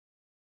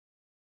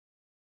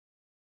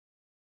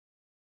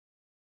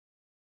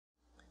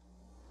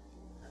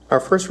Our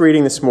first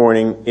reading this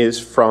morning is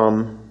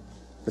from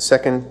the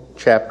second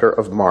chapter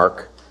of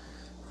Mark,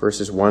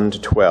 verses 1 to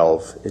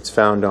 12. It's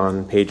found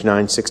on page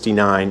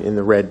 969 in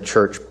the Red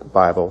Church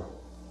Bible.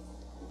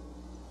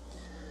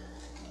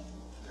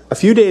 A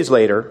few days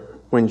later,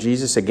 when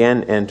Jesus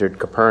again entered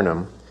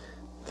Capernaum,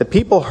 the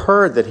people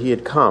heard that he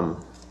had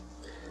come.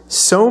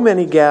 So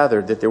many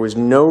gathered that there was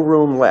no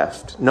room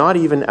left, not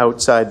even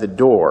outside the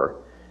door,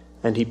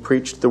 and he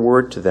preached the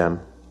word to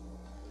them.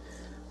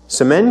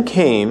 Some men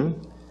came,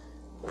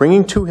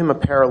 bringing to him a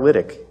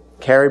paralytic,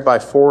 carried by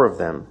 4 of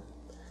them.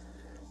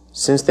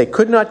 Since they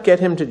could not get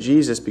him to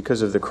Jesus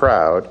because of the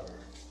crowd,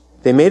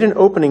 they made an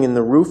opening in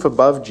the roof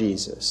above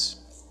Jesus,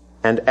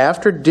 and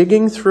after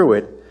digging through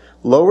it,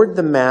 lowered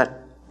the mat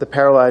the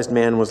paralyzed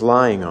man was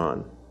lying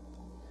on.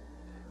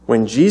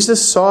 When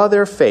Jesus saw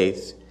their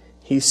faith,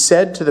 he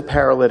said to the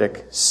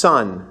paralytic,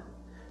 "Son,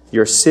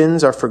 your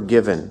sins are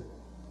forgiven."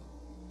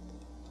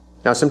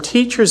 Now some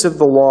teachers of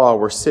the law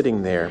were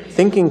sitting there,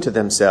 thinking to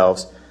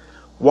themselves,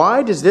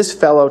 "Why does this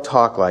fellow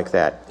talk like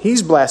that?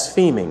 He's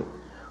blaspheming.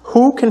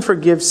 Who can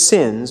forgive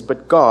sins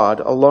but God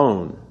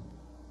alone?"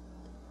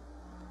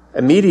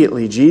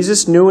 Immediately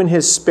Jesus knew in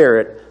his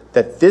spirit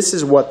that this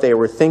is what they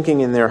were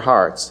thinking in their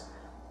hearts.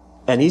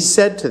 And he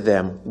said to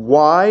them,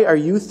 "Why are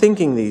you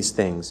thinking these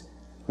things?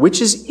 Which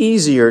is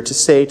easier to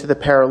say to the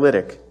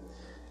paralytic,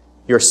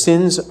 'Your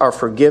sins are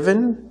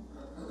forgiven,'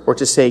 or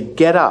to say,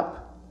 'Get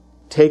up,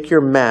 take your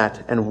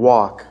mat and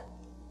walk'?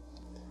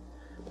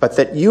 But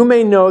that you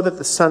may know that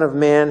the Son of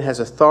Man has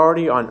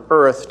authority on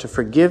earth to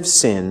forgive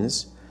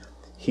sins,"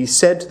 he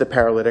said to the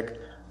paralytic,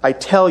 "I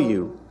tell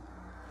you,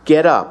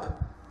 get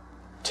up,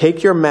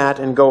 take your mat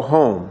and go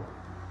home."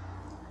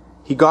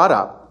 He got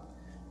up,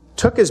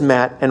 took his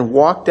mat, and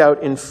walked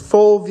out in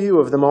full view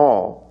of them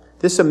all.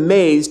 This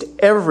amazed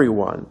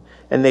everyone,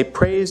 and they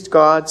praised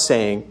God,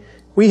 saying,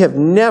 "We have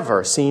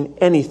never seen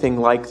anything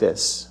like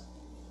this."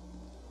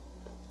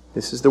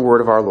 This is the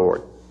word of our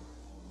Lord.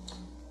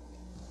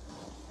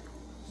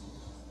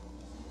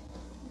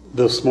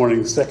 This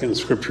morning's second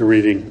scripture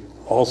reading,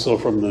 also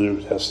from the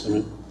New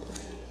Testament,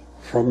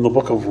 from the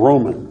book of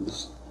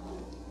Romans.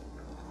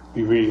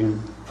 We're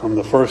reading from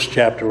the first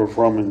chapter of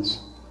Romans,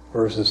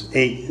 verses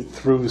 8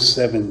 through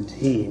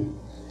 17.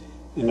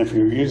 And if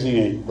you're using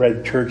a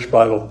Red Church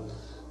Bible,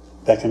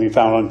 that can be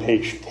found on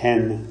page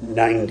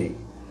 1090.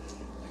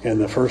 Again,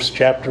 the first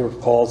chapter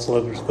of Paul's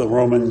letter to the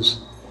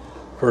Romans,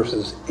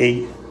 verses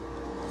 8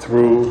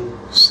 through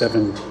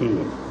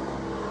 17.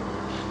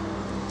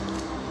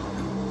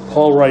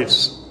 Paul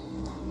writes,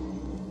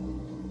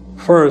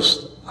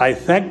 "First, I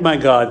thank my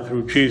God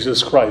through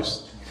Jesus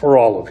Christ for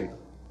all of you,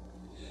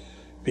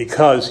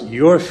 because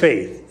your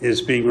faith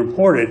is being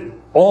reported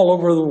all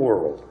over the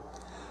world.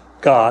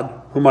 God,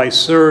 whom I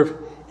serve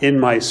in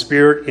my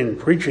spirit in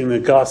preaching the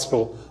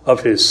gospel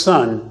of his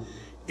Son,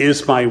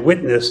 is my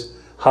witness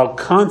how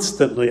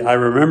constantly I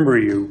remember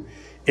you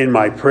in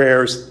my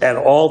prayers at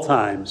all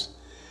times,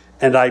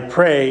 and I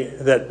pray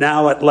that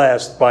now at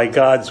last, by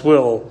God's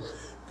will,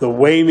 the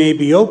way may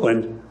be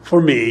opened for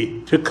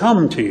me to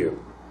come to you.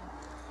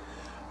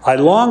 I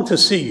long to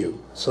see you,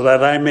 so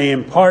that I may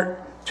impart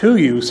to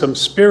you some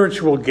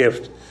spiritual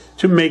gift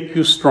to make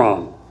you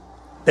strong.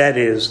 That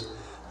is,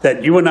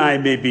 that you and I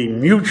may be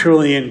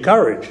mutually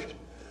encouraged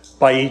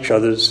by each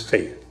other's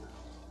faith.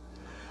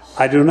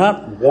 I do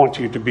not want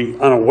you to be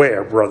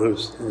unaware,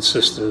 brothers and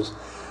sisters,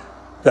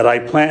 that I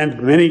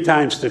planned many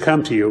times to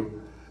come to you,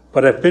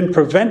 but have been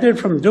prevented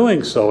from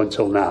doing so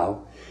until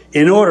now,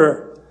 in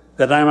order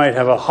that I might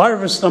have a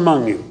harvest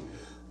among you,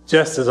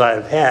 just as I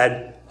have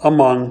had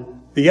among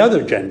the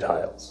other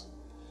Gentiles.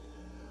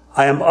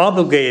 I am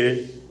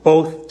obligated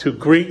both to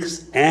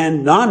Greeks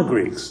and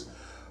non-Greeks,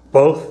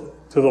 both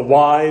to the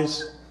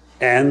wise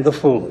and the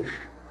foolish.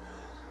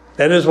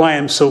 That is why I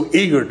am so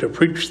eager to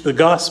preach the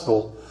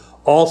gospel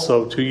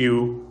also to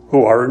you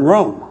who are in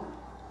Rome.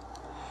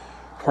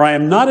 For I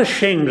am not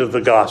ashamed of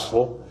the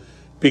gospel,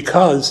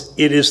 because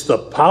it is the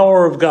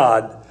power of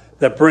God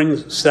that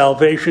brings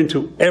salvation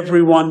to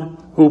everyone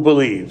who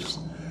believes,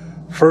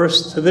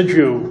 first to the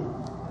Jew,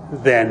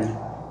 then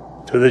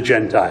to the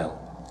Gentile.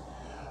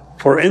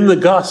 For in the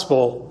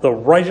gospel, the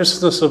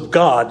righteousness of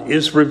God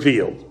is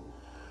revealed,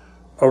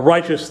 a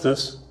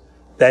righteousness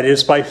that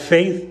is by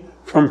faith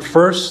from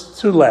first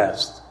to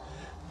last,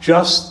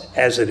 just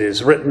as it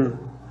is written,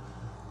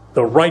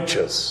 "The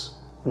righteous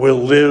will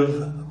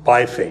live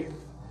by faith."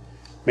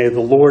 May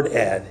the Lord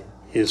add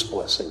his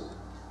blessing.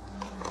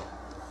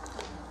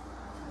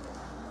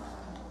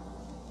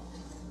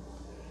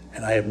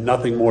 And I have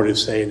nothing more to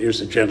say, and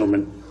here's a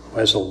gentleman who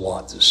has a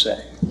lot to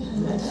say.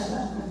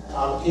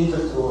 I'll keep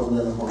it to a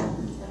minimum.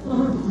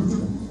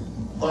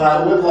 What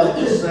I would like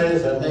to say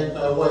as I make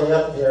my way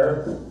up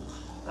here,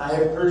 I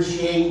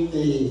appreciate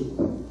the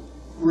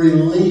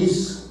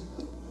release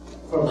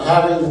from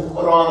having to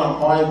put on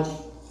a mic.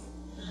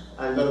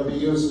 I'm going to be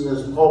using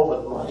this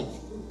pulpit mic.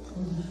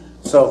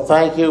 So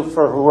thank you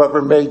for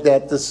whoever made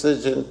that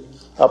decision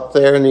up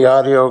there in the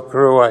audio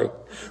crew. I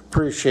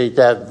appreciate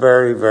that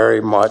very, very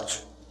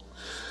much.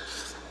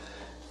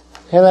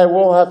 And I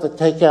will have to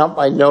take out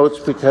my notes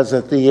because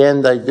at the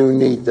end I do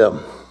need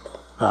them.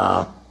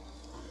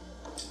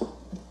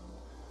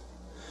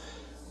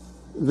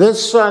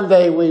 This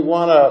Sunday we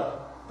want to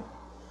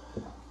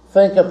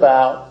think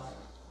about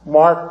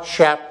Mark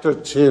chapter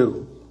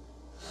 2.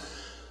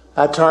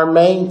 That's our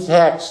main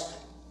text.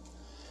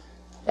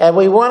 And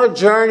we want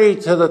to journey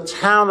to the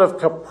town of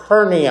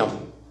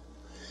Capernaum.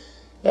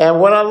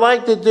 And what I'd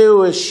like to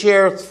do is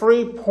share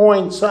 3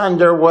 points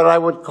under what I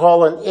would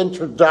call an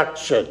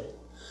introduction.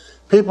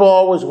 People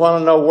always want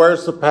to know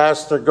where's the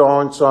pastor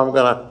going, so I'm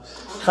going to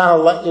kind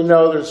of let you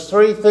know there's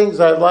 3 things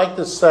I'd like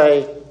to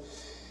say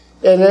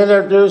in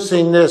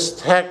introducing this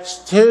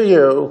text to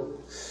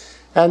you.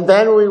 And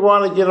then we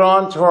want to get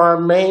on to our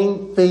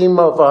main theme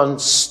of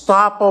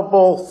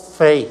unstoppable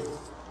faith,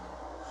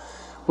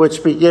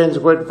 which begins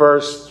with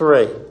verse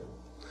 3.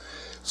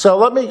 So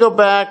let me go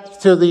back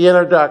to the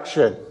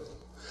introduction.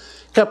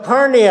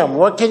 Capernaum,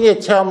 what can you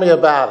tell me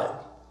about it?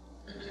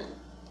 The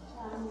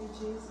town where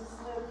Jesus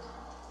lived.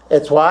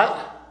 It's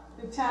what?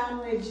 The town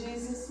where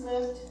Jesus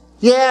lived.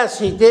 Yes,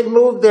 he did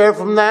move there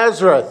from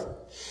Nazareth.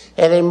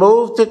 And he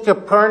moved to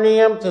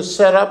Capernaum to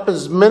set up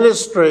his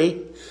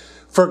ministry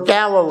for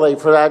Galilee,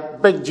 for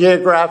that big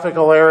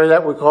geographical area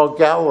that we call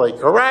Galilee.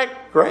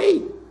 Correct?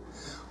 Great.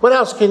 What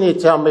else can you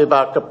tell me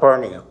about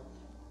Capernaum?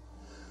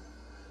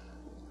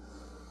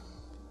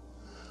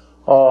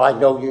 Oh, I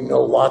know you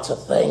know lots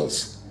of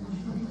things.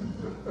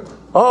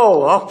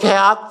 Oh, okay.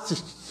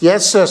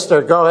 Yes,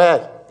 sister, go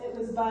ahead. It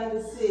was by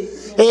the sea.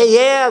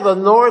 Yeah, the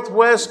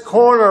northwest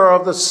corner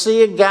of the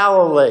Sea of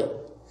Galilee.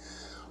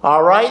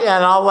 All right,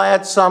 and I'll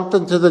add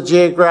something to the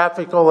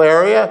geographical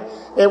area.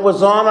 It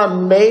was on a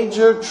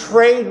major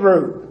trade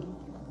route.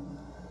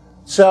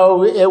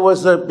 So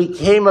it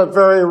became a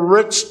very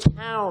rich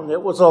town.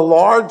 It was a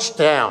large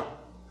town.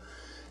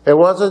 It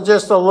wasn't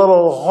just a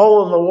little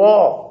hole in the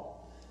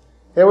wall.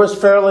 It was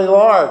fairly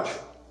large.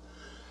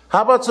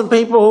 How about some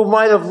people who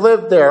might have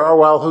lived there, or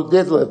well, who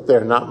did live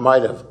there, not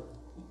might have?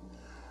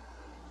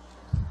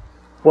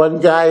 One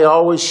guy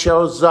always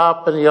shows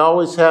up and he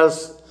always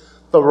has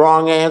the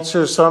wrong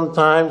answer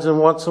sometimes, and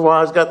once in a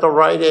while he's got the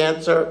right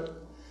answer.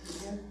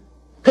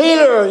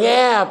 Peter,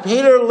 yeah,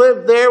 Peter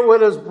lived there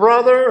with his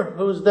brother,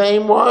 whose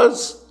name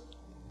was?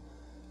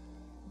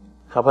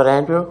 How about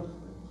Andrew?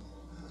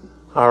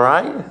 All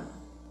right.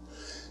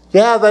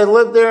 Yeah, they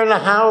lived there in a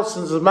house.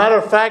 As a matter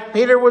of fact,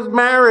 Peter was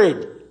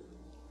married.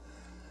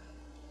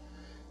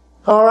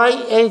 All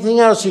right, anything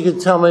else you can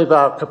tell me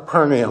about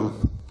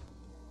Capernaum?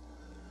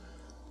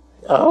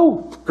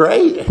 Oh,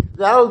 great.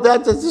 No,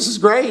 this is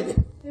great.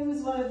 It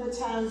was one of the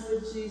towns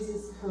that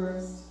Jesus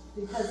cursed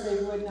because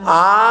they would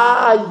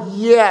not.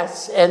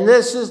 Yes. And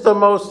this is the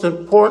most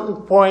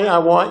important point I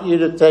want you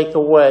to take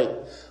away,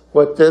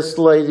 what this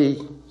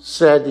lady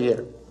said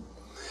here.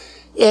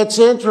 It's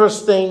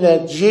interesting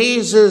that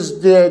Jesus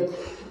did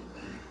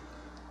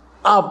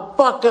a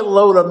bucket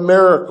load of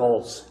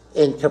miracles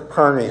in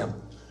Capernaum.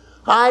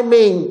 I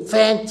mean,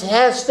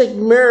 fantastic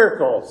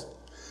miracles.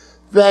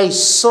 They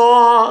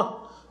saw,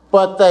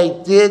 but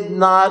they did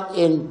not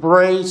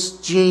embrace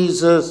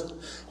Jesus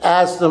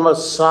as the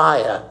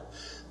Messiah.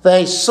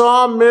 They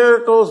saw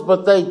miracles,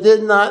 but they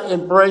did not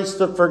embrace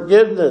the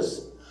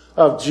forgiveness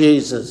of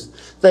Jesus.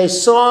 They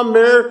saw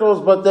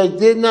miracles, but they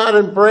did not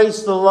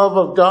embrace the love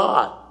of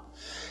God.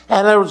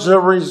 And as a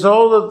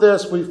result of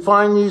this, we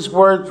find these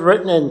words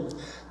written in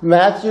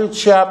Matthew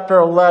chapter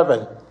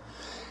 11.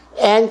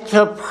 And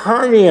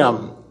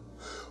Capernaum,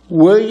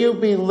 will you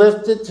be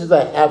lifted to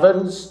the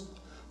heavens?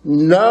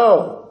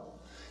 No.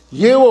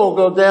 You will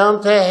go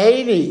down to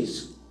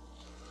Hades.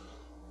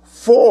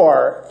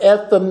 For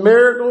if the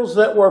miracles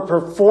that were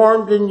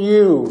performed in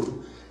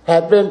you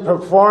had been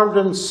performed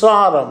in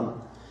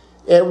Sodom,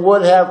 it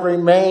would have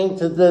remained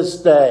to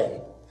this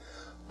day.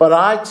 But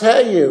I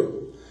tell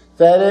you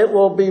that it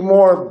will be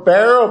more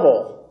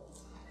bearable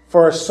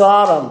for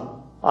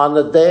Sodom on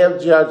the day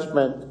of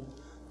judgment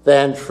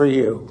than for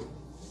you.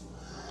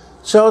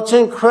 So it's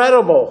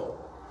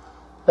incredible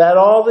that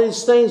all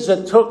these things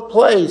that took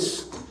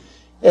place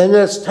in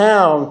this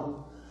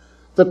town,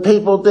 the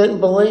people didn't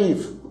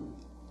believe.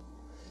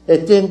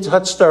 It didn't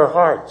touch their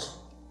hearts.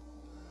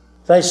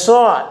 They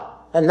saw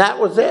it, and that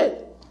was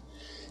it.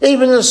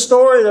 Even the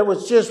story that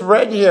was just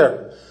read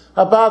here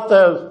about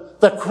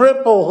the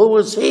cripple who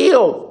was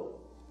healed,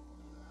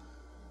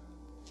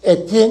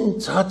 it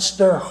didn't touch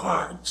their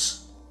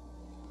hearts.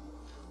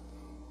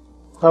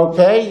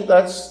 Okay,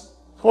 that's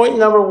point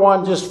number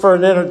 1, just for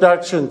an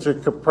introduction to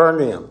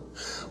Capernaum.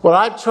 What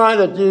I try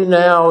to do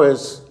now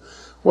is,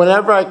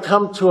 whenever I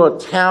come to a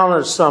town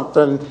or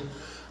something,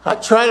 I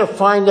try to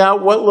find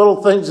out what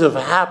little things have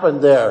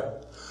happened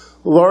there.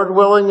 Lord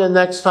willing, the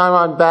next time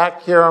I'm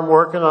back here, I'm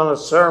working on a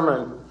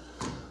sermon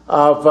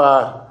of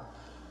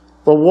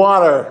the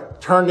water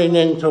turning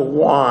into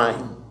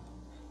wine.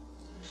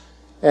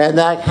 And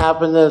that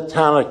happened in the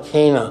town of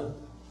Cana.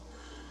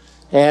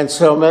 And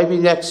so maybe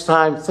next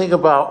time, think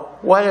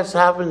about what has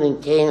happened in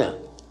Cana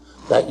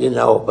that you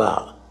know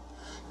about.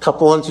 A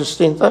couple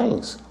interesting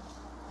things.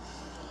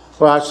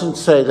 Well, I shouldn't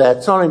say that.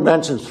 It's only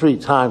mentioned 3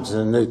 times in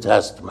the New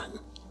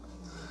Testament.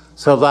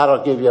 So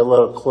that'll give you a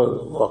little clue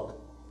to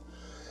look.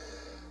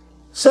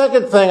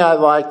 Second thing I'd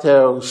like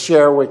to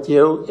share with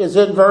you is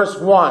in verse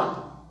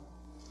 1.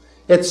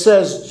 It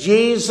says,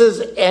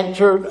 Jesus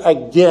entered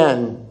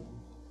again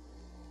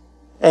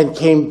and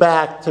came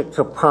back to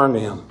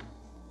Capernaum.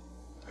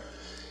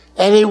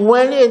 And he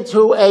went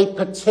into a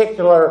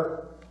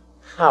particular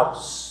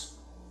house.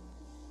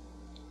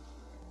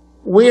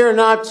 We are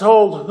not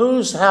told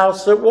whose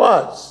house it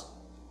was.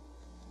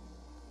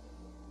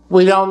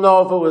 We don't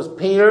know if it was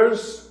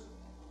Peter's.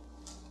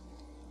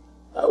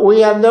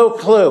 We have no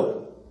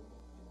clue.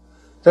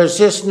 There's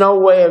just no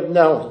way of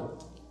knowing.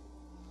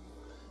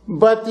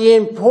 But the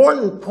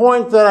important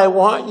point that I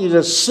want you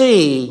to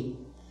see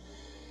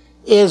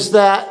is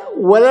that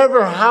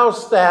whatever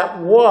house that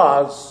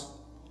was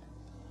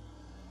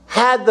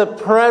had the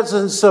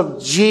presence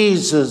of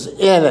Jesus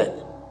in it.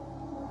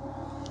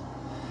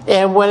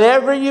 And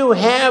whenever you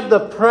have the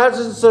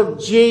presence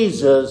of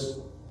Jesus,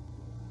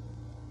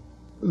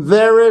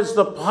 there is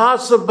the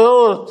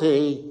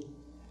possibility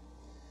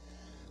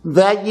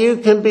that you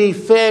can be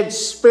fed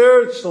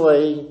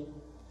spiritually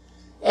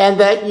and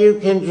that you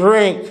can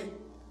drink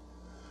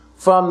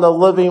from the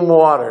living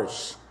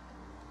waters.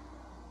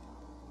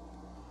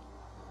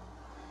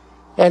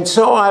 And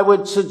so I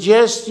would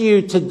suggest to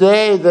you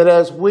today that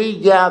as we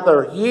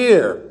gather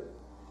here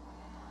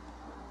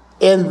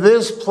in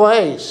this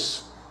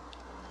place,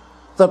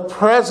 the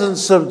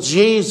presence of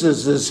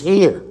Jesus is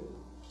here.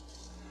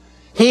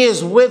 He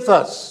is with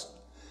us.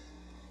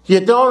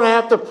 You don't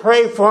have to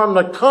pray for him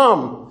to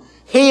come.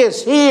 He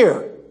is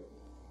here.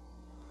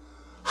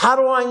 How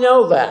do I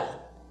know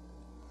that?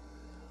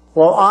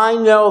 Well, I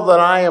know that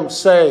I am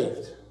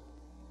saved.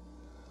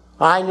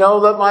 I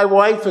know that my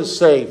wife is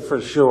saved for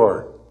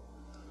sure.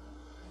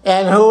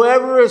 And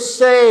whoever is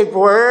saved,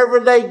 wherever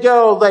they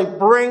go, they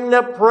bring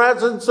the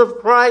presence of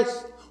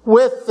Christ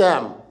with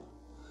them.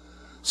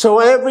 So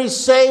every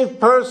saved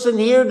person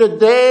here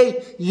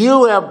today,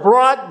 you have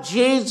brought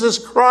Jesus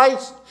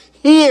Christ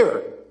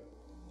here.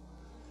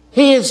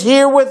 He is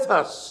here with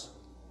us.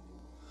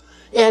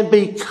 And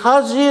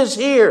because he is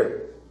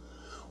here,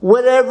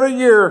 whatever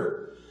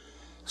your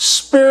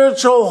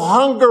spiritual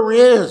hunger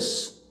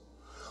is,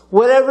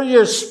 whatever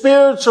your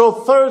spiritual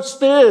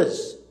thirst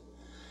is,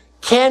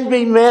 can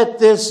be met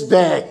this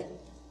day.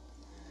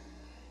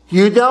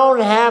 You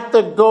don't have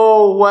to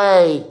go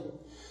away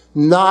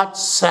not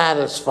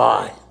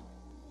satisfied.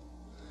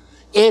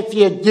 If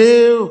you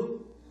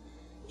do,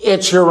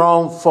 it's your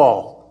own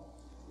fault.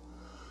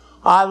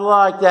 I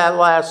like that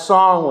last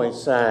song we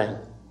sang.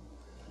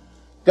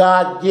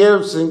 God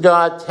gives and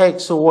God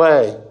takes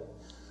away.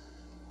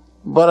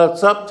 But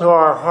it's up to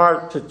our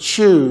heart to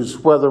choose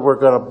whether we're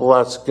going to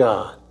bless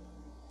God.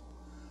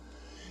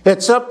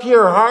 It's up to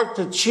your heart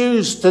to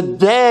choose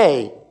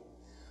today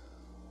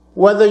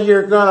whether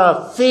you're going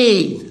to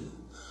feed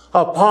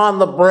upon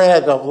the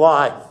bread of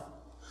life,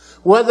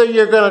 whether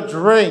you're going to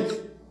drink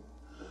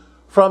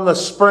from the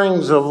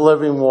springs of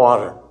living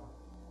water.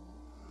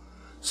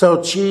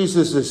 So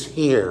Jesus is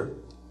here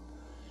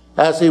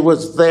as he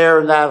was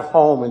there in that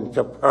home in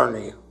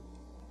Capernaum.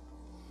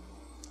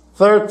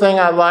 Third thing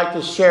I'd like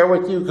to share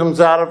with you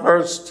comes out of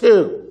verse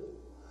 2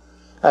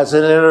 as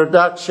an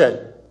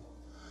introduction.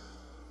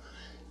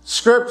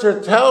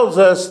 Scripture tells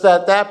us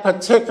that that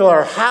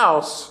particular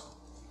house,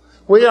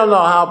 we don't know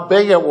how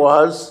big it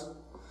was,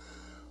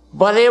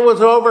 but it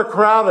was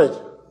overcrowded.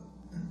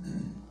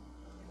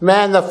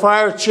 Man, the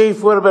fire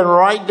chief would have been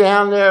right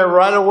down there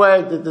right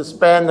away to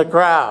disband the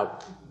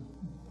crowd.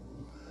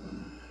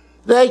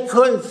 They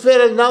couldn't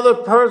fit another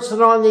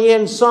person on the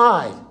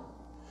inside.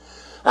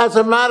 As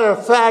a matter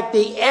of fact,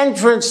 the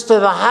entrance to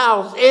the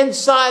house,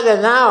 inside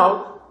and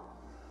out,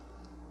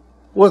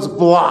 was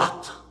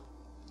blocked.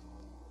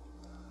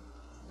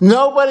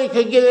 Nobody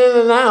could get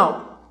in and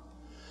out.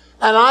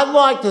 And I'd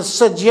like to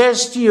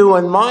suggest to you,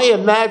 in my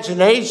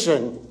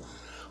imagination,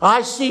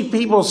 I see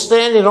people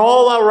standing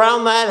all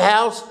around that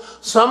house,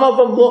 some of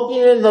them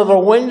looking into the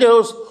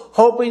windows,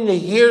 hoping to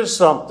hear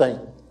something.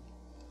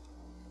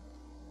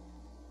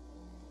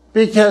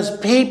 Because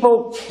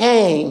people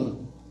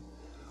came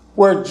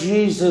where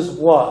Jesus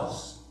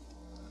was.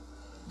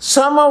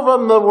 Some of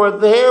them that were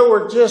there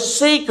were just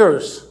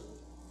seekers.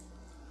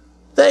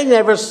 They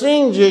never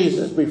seen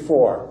Jesus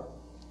before.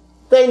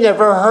 They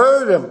never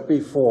heard him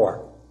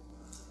before.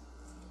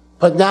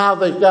 But now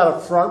they've got a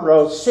front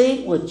row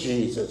seat with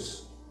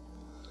Jesus.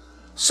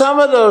 Some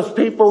of those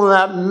people in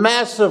that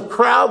massive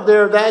crowd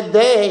there that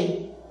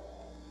day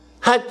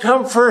had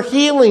come for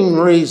healing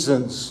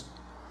reasons.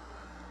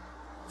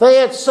 They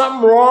had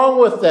something wrong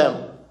with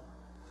them.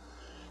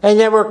 And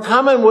they were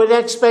coming with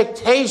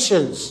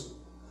expectations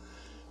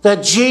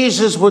that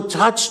Jesus would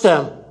touch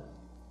them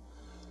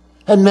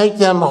and make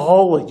them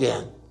whole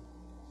again.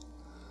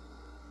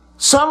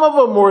 Some of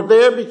them were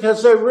there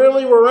because they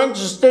really were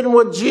interested in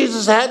what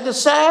Jesus had to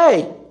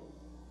say.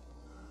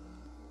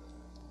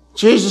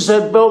 Jesus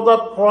had built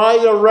up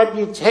quite a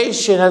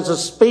reputation as a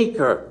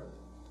speaker.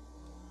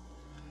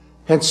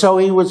 And so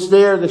he was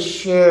there to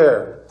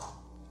share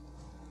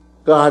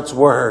God's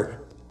word.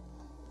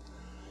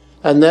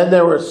 And then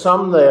there were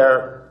some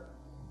there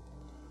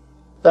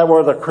that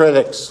were the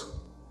critics,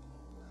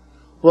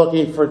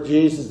 looking for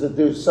Jesus to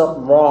do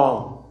something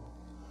wrong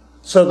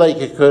so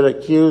they could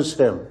accuse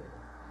him.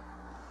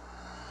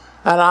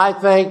 And I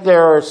think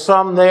there are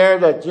some there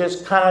that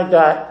just kind of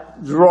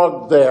got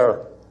drugged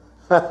there.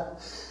 Kind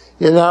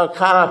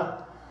of,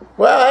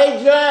 well,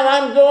 hey, John,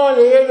 I'm going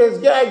to hear this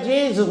guy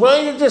Jesus. Why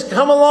don't you just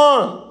come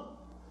along?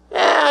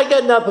 Yeah, I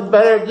got nothing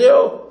better to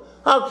do.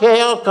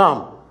 Okay, I'll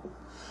come.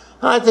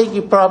 I think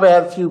you probably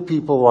had a few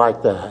people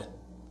like that.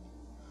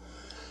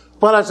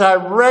 But as I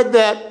read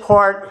that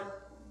part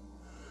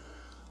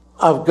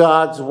of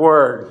God's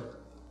word,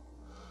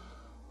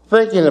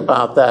 thinking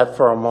about that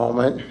for a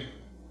moment,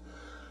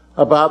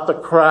 about the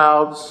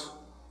crowds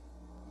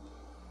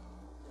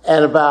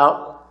and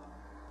about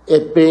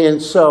it being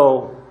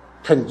so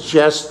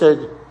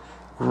congested,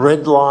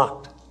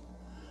 gridlocked,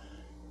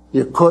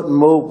 you couldn't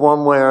move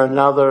one way or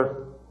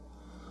another,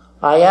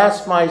 I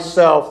asked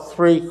myself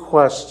 3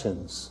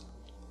 questions.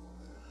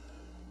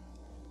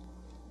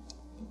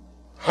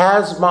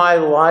 Has my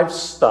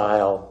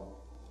lifestyle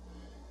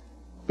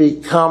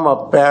become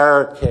a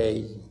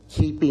barricade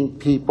keeping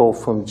people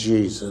from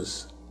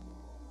Jesus?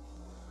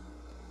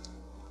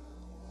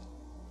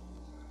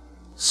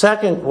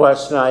 Second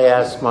question I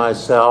asked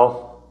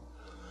myself,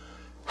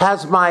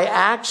 has my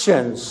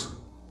actions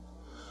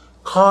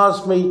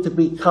caused me to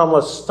become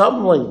a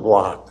stumbling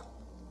block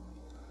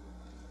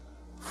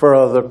for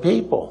other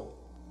people?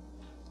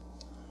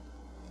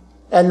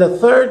 And the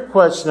third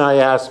question I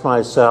asked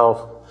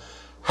myself,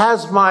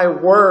 has my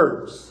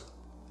words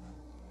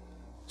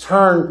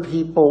turned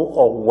people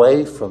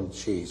away from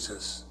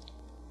Jesus?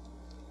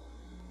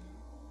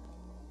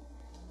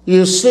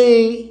 You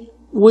see,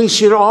 we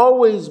should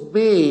always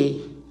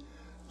be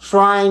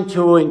trying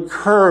to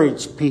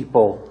encourage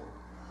people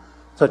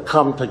to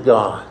come to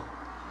God.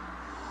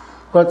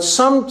 But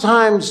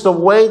sometimes the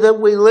way that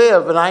we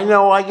live, and I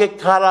know I get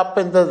caught up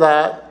into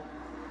that,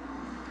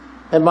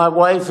 and my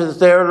wife is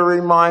there to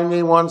remind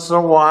me once in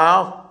a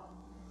while,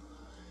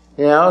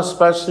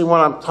 especially when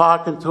I'm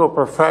talking to a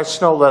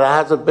professional that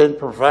hasn't been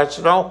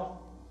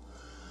professional.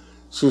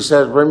 She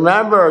says,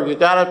 remember, you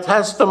got a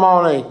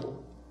testimony.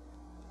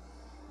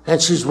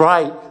 And she's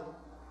right.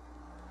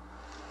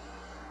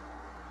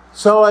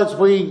 So as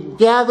we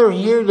gather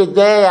here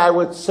today, I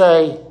would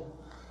say,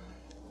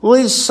 at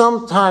least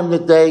sometime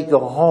today, go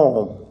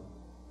home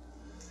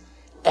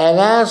and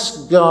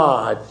ask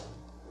God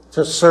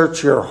to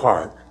search your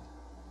heart,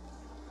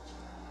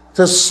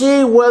 to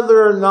see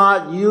whether or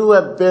not you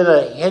have been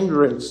a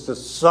hindrance to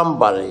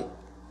somebody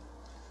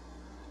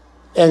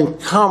in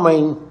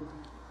coming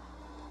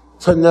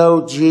to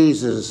know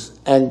Jesus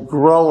and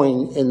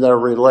growing in their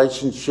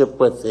relationship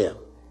with him.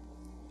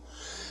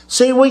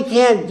 See, we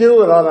can't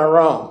do it on our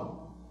own.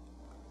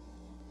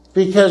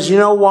 Because you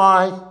know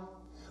why?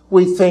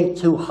 We think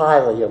too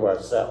highly of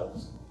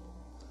ourselves.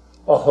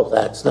 Oh,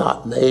 that's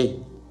not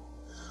me.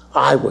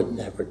 I would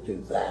never do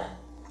that.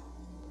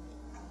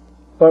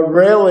 But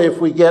really, if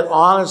we get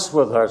honest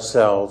with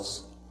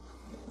ourselves,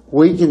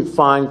 we can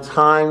find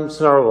times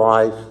in our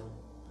life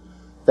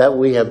that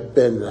we have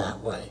been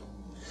that way.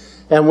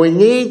 And we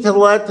need to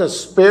let the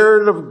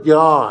Spirit of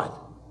God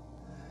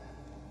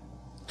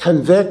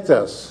convict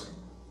us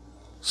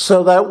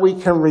so that we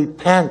can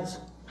repent,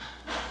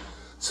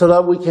 so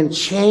that we can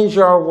change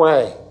our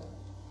way,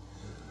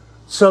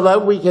 so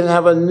that we can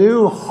have a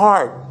new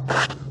heart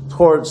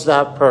towards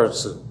that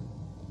person.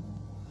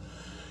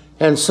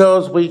 And so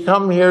as we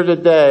come here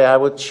today, I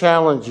would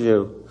challenge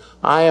you.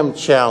 I am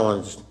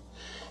challenged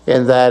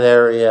in that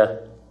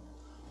area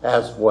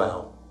as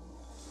well.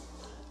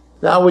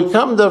 Now we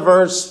come to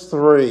verse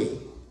 3.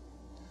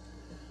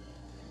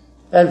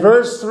 And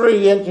verse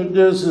 3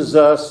 introduces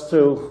us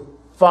to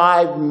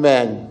 5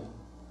 men.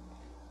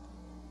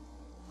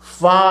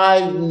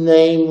 5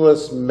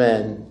 nameless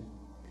men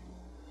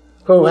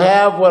who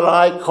have what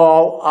I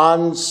call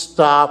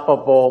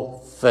unstoppable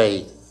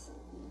faith.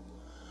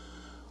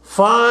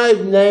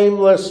 5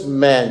 nameless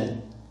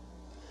men.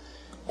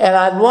 And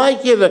I'd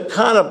like you to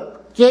kind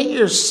of get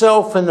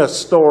yourself in the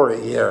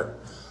story here.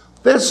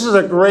 This is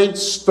a great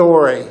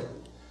story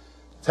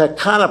to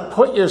kind of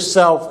put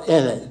yourself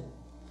in it.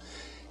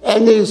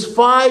 And these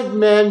 5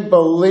 men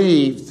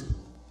believed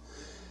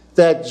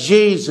that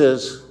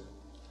Jesus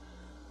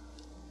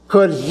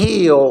could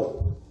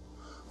heal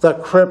the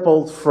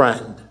crippled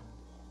friend.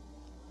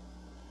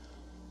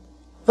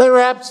 They were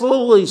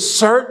absolutely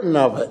certain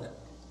of it.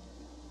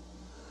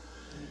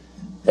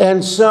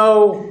 And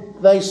so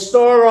they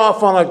start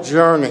off on a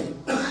journey.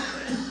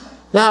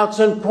 Now, it's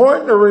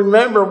important to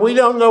remember, we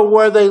don't know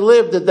where they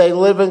lived. Did they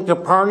live in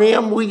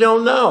Capernaum? We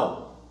don't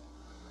know.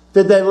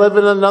 Did they live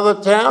in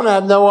another town? I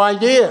have no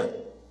idea.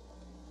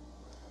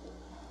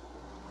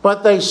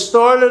 But they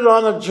started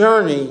on a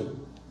journey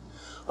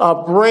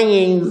of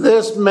bringing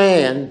this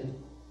man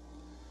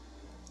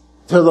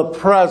to the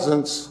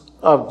presence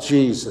of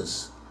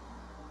Jesus.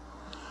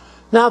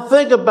 Now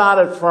think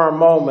about it for a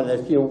moment,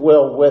 if you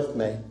will, with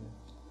me.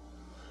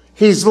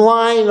 He's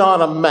lying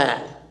on a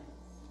mat.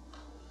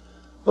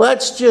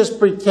 Let's just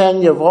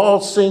pretend you've all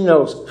seen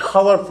those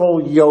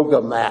colorful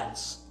yoga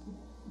mats.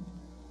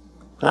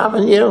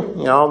 Haven't you?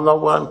 You all know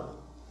one?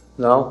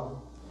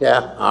 No?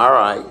 Yeah, all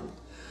right.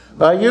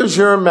 Well, use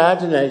your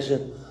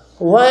imagination.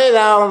 Lay it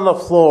out on the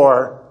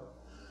floor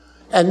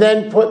and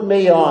then put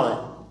me on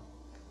it.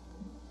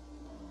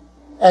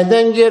 And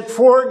then get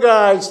 4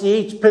 guys to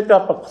each pick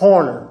up a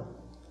corner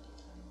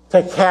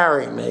to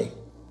carry me.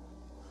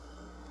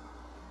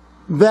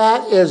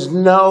 That is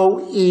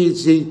no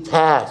easy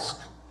task.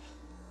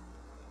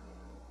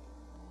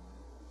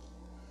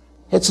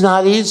 It's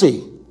not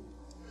easy.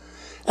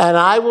 And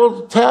I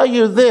will tell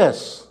you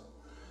this,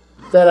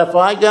 that if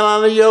I get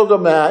on a yoga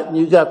mat and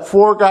you got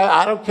 4 guys,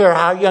 I don't care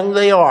how young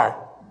they are,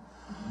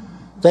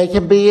 they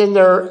can be in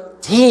their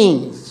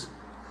teens,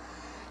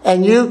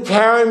 and you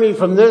carry me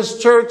from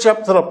this church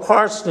up to the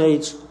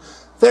parsonage,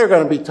 they're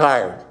going to be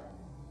tired.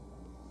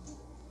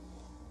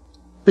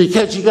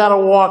 Because you got to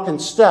walk in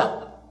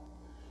step.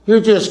 You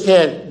just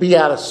can't be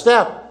out of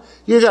step.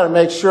 You got to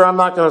make sure I'm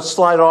not going to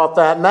slide off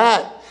that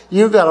mat.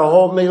 You got to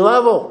hold me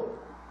level.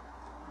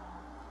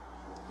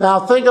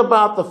 Now think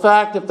about the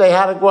fact if they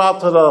had to go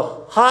out to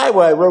the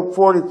highway, Route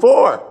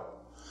 44.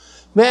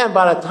 Man,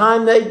 by the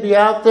time they'd be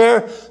out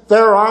there,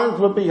 their arms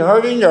would be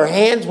hurting, their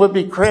hands would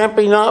be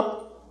cramping up.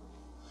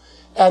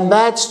 And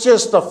that's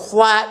just a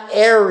flat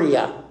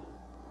area.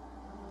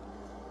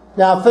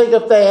 Now think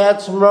if they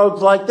had some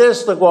roads like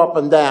this to go up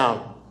and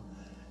down,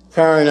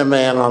 carrying a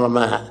man on a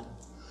mat.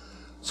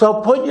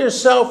 So put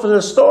yourself in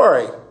the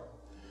story.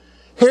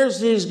 Here's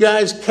these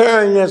guys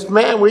carrying this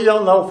man, we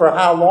don't know for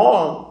how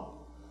long,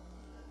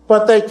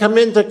 but they come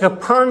into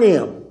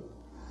Capernaum.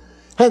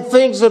 And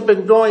things have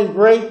been going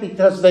great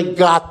because they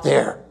got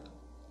there.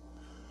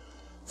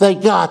 They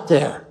got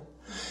there.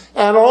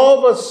 And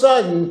all of a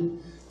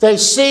sudden, they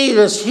see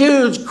this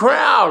huge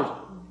crowd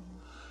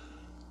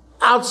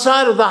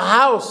outside of the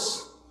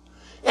house.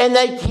 And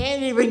they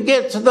can't even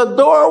get to the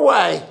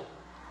doorway.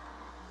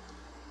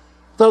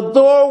 The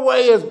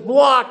doorway is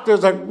blocked.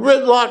 There's a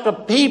gridlock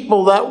of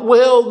people that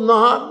will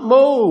not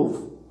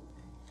move.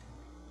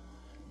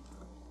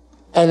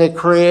 And it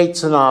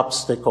creates an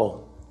obstacle.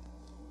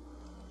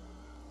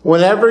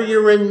 Whenever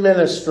you're in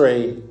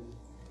ministry,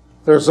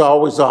 there's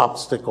always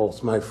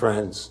obstacles, my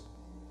friends.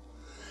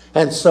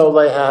 And so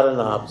they had an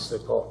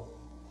obstacle.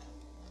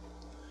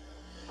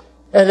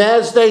 And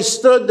as they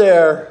stood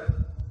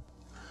there,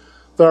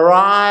 their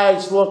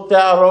eyes looked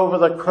out over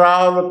the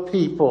crowd of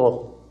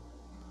people.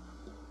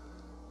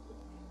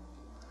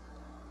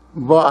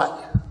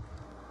 But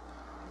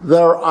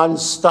their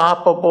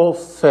unstoppable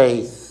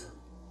faith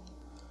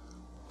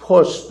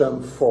pushed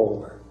them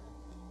forward.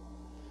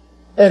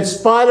 In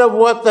spite of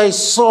what they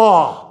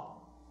saw,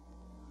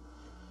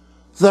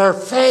 their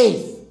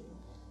faith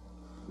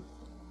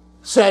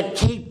said,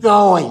 keep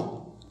going.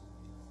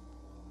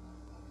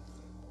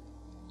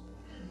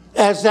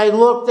 As they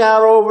looked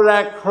out over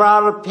that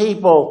crowd of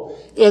people,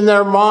 in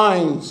their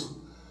minds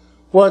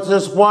was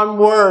this one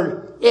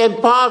word,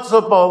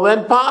 impossible,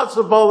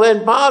 impossible,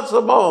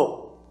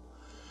 impossible.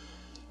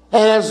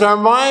 And as their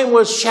mind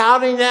was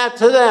shouting that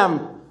to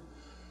them,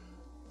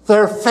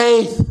 their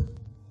faith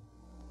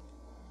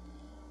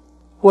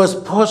was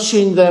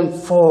pushing them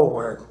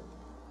forward,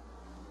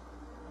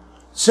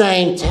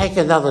 saying, take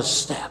another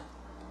step.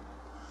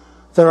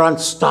 Their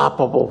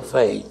unstoppable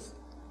faith.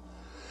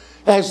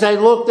 As they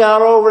looked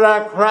out over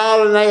that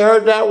crowd and they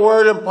heard that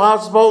word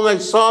impossible and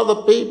they saw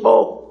the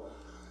people,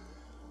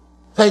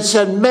 they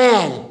said,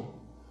 man,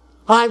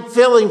 I'm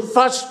feeling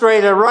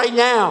frustrated right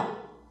now.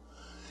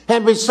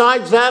 And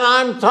besides that,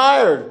 I'm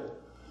tired.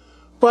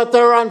 But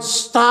their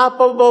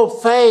unstoppable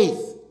faith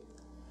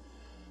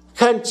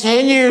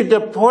continued to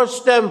push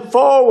them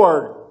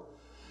forward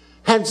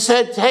and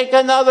said, take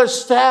another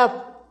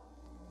step.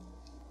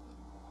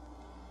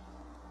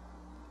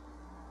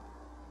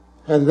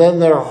 And then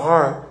their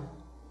heart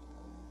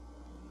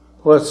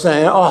was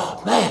saying,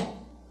 oh man,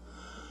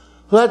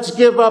 let's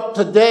give up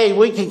today.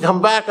 We can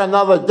come back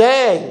another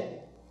day.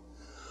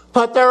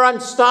 But their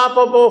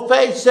unstoppable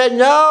faith said,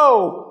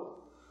 no,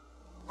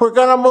 we're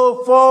going to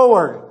move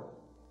forward.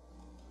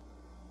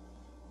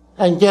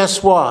 And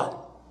guess what?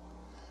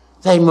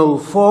 They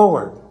moved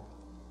forward.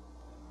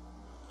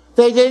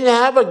 They didn't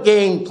have a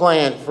game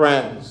plan,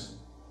 friends.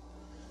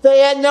 They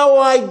had no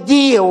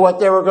idea what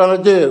they were going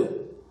to do.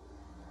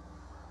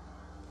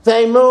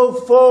 They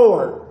moved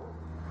forward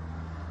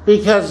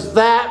because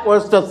that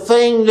was the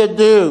thing to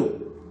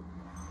do.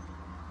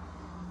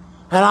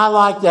 And I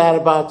like that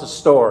about the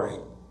story.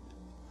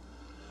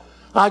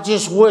 I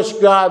just wish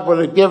God would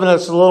have given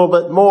us a little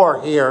bit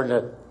more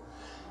here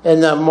in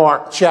the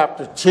Mark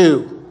chapter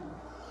 2.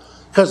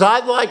 Because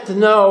I'd like to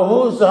know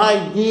whose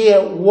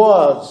idea it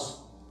was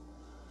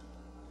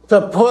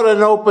to put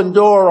an open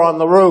door on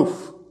the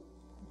roof.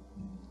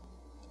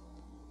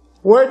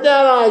 Where'd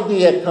that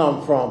idea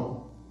come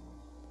from?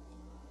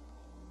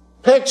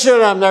 Picture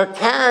them, they're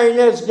carrying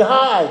this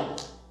guy.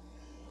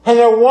 And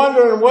they're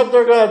wondering what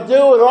they're going to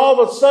do, and all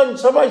of a sudden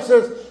somebody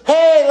says,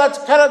 hey, let's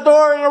cut a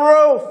door in the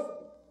roof.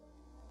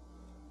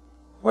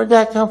 Where'd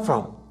that come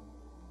from?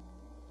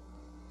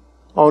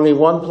 Only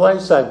one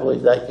place I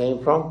believe that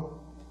came from.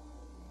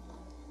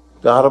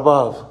 God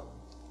above.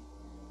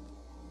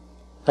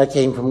 That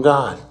came from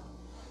God.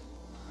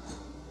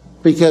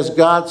 Because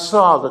God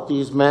saw that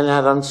these men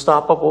had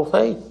unstoppable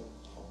faith.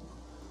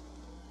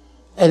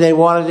 And they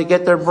wanted to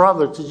get their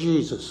brother to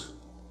Jesus.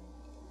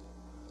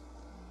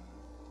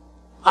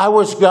 I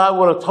wish God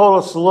would have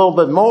told us a little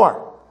bit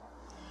more.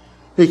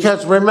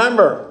 Because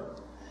remember,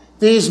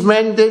 these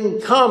men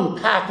didn't come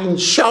packing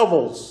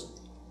shovels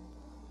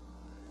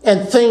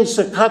and things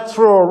to cut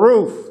through a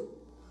roof.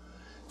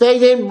 They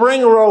didn't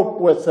bring rope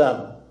with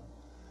them.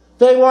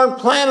 They weren't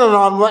planning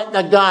on letting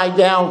a guy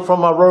down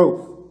from a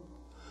roof.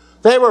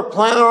 They were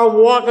planning on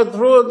walking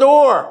through a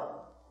door.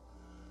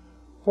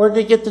 Where'd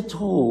they get the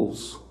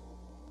tools?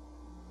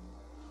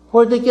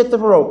 Where'd they get the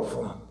rope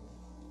from?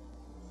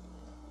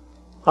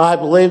 I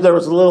believe there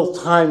was a little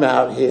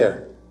timeout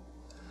here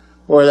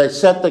where they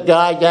set the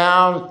guy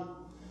down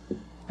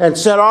and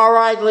said, all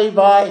right,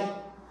 Levi,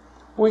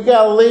 we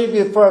got to leave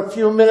you for a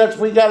few minutes.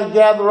 We got to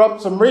gather up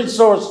some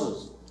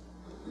resources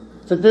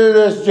to do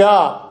this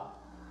job.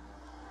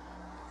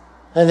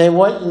 And they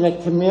went in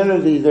the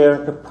community there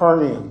in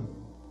Capernaum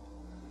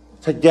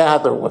to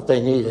gather what they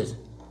needed.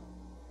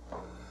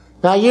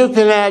 Now you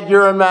can add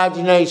your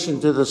imagination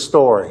to the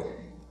story.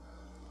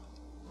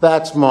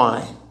 That's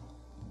mine.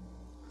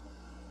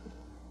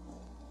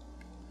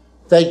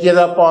 They get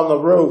up on the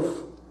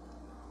roof.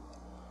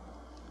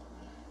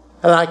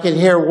 And I can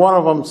hear one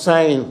of them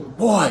saying,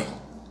 boy,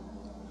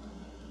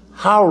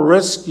 how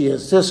risky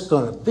is this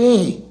going to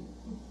be?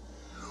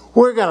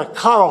 We're going to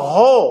cut a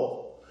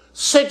hole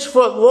 6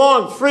 foot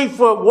long, 3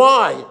 foot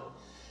wide.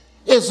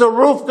 Is the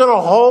roof going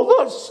to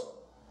hold us?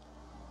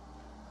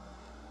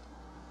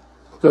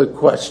 Good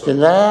question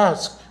to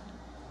ask.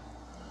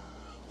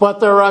 But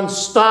their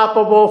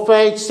unstoppable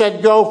faith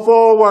said, go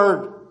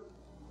forward.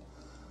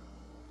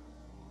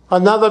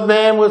 Another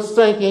man was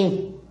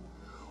thinking,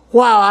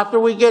 wow, after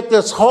we get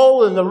this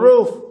hole in the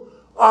roof,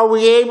 are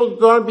we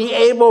going to be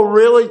able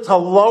really to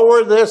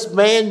lower this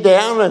man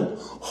down and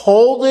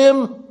hold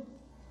him?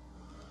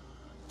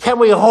 Can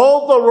we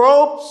hold the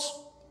ropes?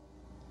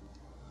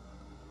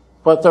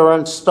 But their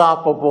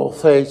unstoppable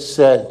faith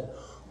said,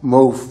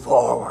 move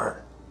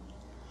forward.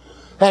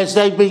 As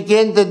they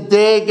begin to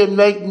dig and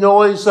make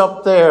noise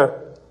up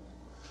there,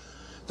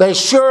 they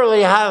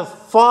surely had a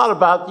thought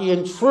about the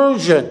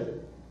intrusion.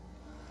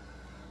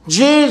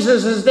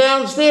 Jesus is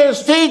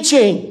downstairs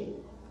teaching.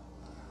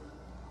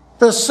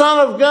 The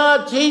Son of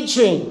God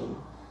teaching.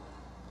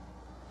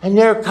 And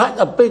they're cutting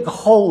a big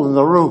hole in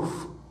the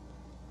roof.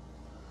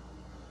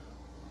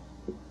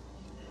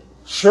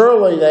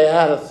 Surely they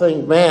had to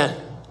think, man,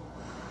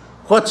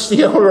 what's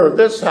the owner of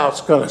this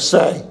house going to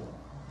say?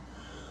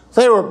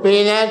 They were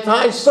being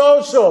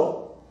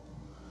antisocial.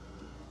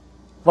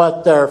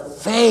 But their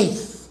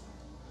faith,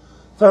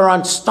 their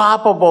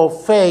unstoppable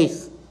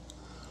faith,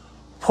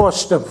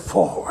 pushed them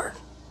forward.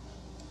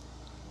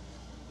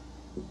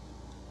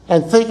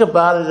 And think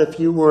about it if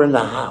you were in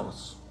the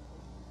house.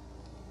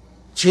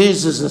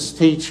 Jesus is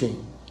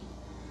teaching.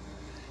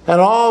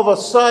 And all of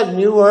a sudden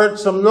you heard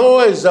some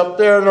noise up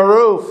there in the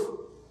roof.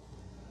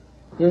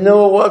 You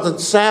knew it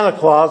wasn't Santa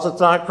Claus, it's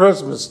not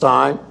Christmas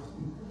time.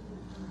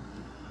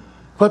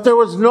 But there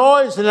was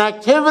noise and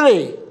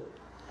activity.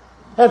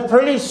 And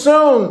pretty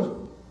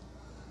soon,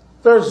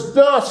 there's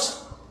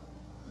dust.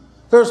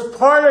 There's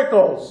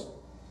particles.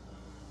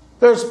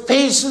 There's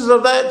pieces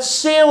of that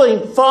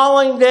ceiling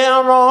falling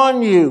down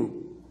on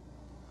you.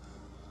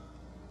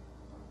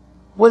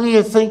 What do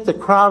you think the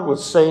crowd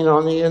was saying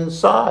on the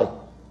inside?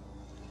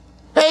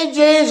 Hey,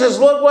 Jesus,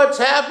 look what's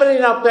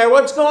happening up there.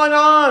 What's going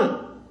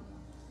on?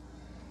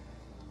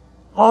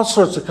 All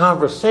sorts of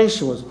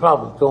conversation was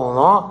probably going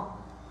on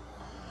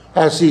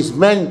as these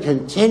men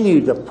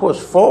continued to push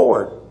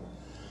forward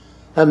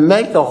and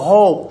make a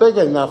hole big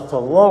enough to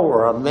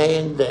lower a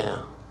man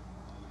down.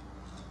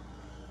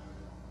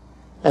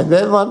 And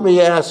then let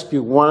me ask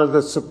you one of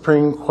the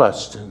supreme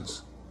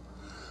questions.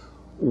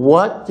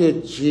 What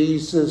did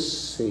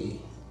Jesus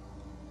see?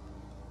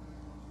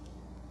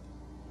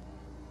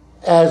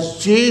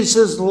 As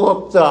Jesus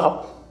looked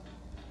up,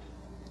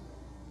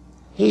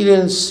 he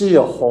didn't see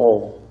a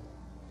hole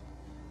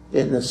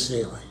in the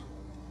ceiling.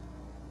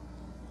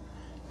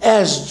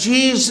 As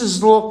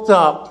Jesus looked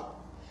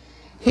up,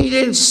 he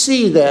didn't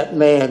see that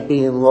man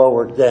being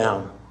lowered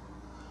down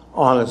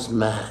on his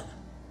mat.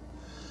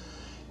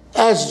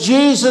 As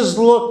Jesus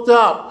looked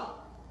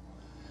up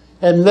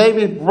and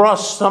maybe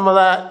brushed some of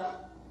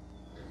that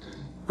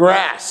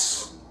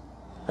grass,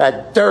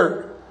 that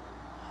dirt,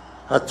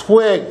 a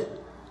twig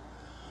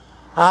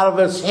out of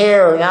his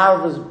hair and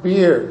out of his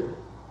beard,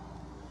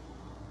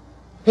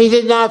 he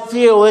did not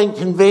feel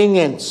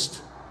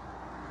inconvenienced.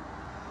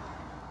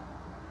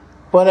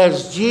 But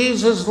as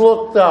Jesus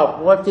looked up,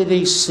 what did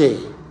he see?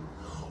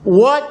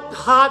 What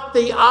caught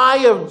the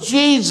eye of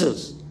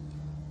Jesus?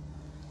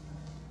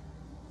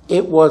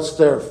 It was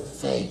their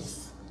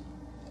faith.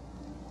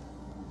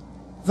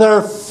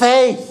 Their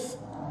faith.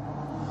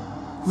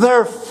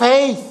 Their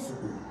faith.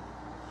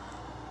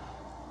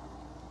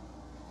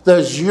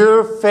 Does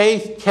your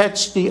faith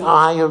catch the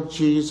eye of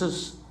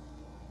Jesus?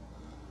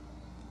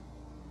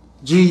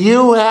 Do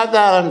you have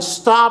that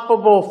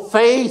unstoppable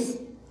faith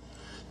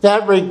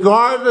that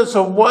regardless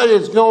of what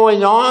is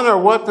going on or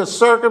what the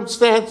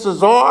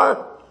circumstances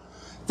are,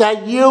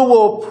 that you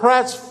will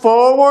press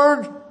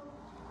forward?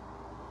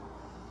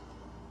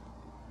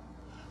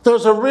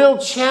 There's a real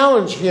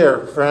challenge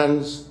here,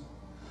 friends,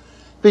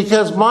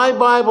 because my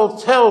Bible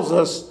tells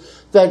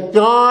us that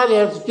God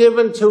has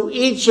given to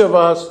each of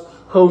us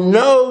who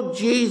know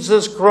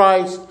Jesus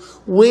Christ,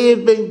 we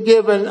have been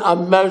given a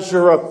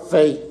measure of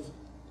faith.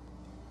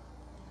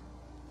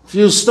 If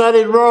you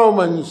studied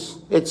Romans,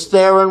 it's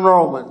there in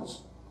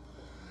Romans.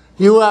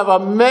 You have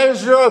a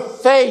measure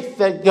of faith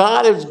that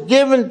God has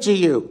given to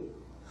you.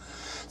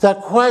 The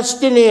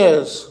question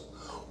is,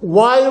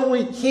 why do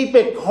we keep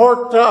it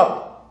corked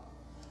up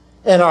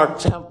in our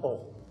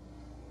temple?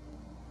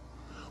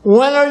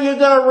 When are you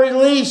going to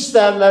release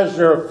that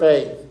measure of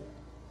faith?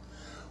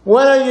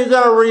 When are you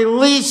going to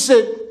release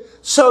it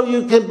so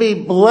you can be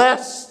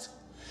blessed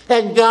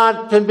and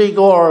God can be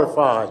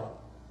glorified?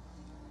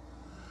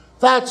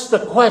 That's the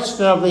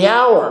question of the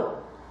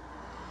hour.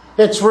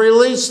 It's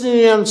releasing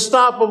the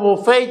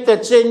unstoppable faith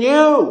that's in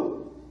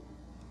you.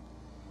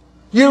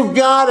 You've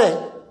got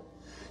it.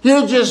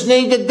 You just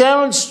need to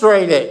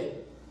demonstrate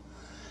it.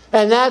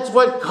 And that's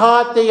what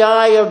caught the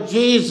eye of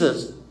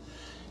Jesus,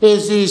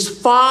 is these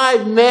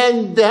 5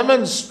 men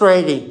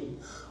demonstrating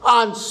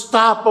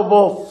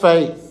unstoppable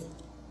faith.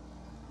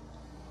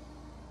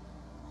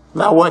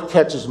 Now, what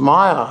catches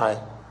my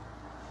eye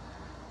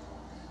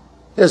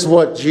is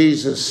what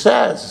Jesus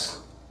says.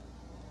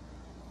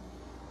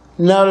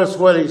 Notice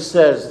what he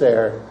says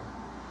there.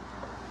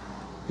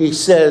 He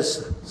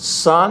says,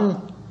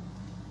 "Son,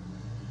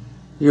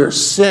 your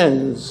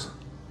sins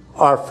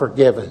are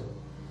forgiven."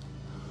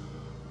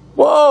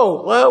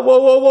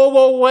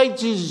 Whoa, wait,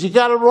 Jesus, you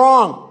got it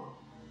wrong.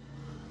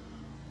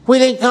 We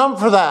didn't come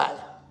for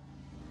that.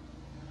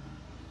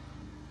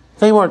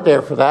 They weren't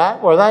there for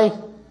that, were they?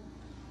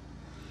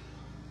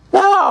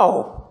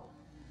 No,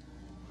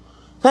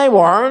 they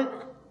weren't.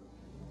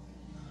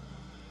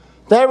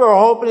 They were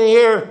hoping to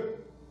hear,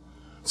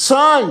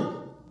 "Son,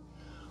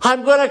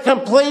 I'm going to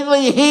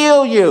completely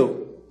heal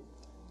you."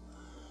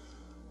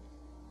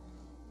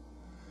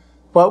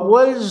 But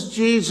what is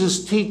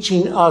Jesus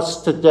teaching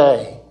us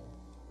today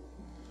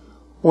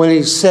when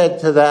he said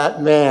to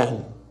that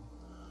man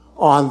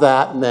on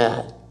that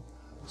mat,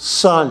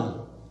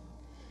 "Son,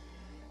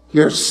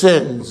 your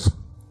sins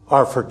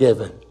are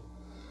forgiven"?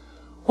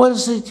 What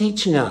is he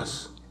teaching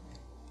us?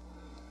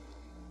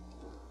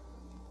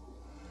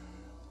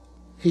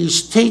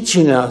 He's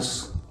teaching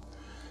us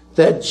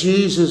that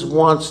Jesus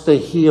wants to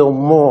heal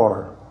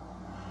more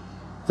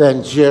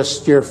than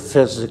just your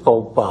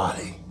physical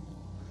body.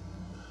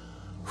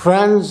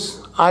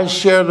 Friends, I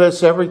share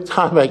this every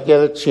time I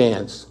get a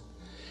chance.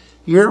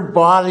 Your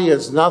body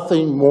is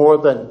nothing more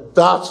than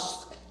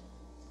dust.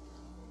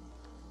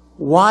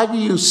 Why do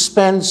you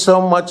spend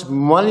so much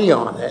money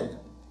on it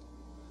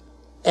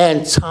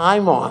and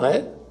time on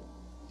it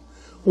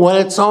when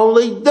it's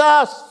only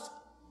dust?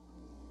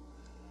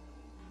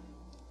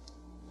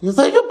 You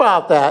think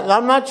about that. And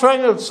I'm not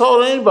trying to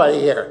insult anybody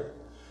here.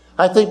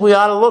 I think we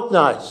ought to look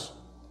nice.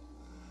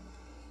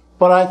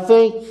 But I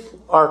think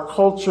our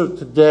culture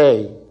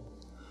today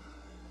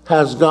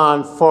has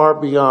gone far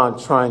beyond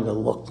trying to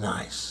look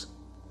nice.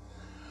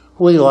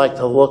 We like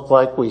to look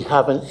like we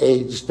haven't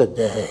aged a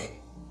day.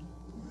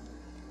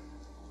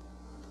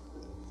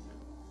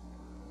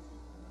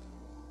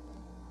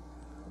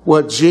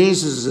 What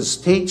Jesus is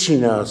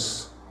teaching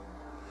us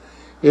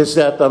is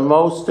that the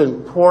most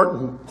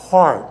important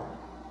part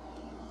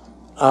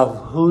of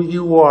who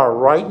you are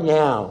right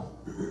now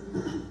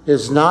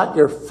is not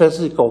your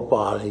physical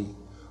body,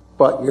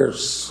 but your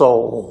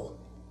soul.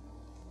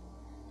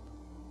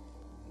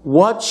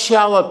 What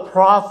shall it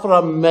profit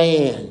a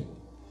man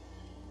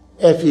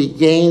if he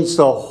gains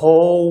the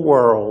whole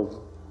world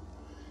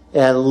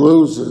and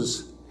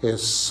loses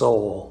his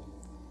soul?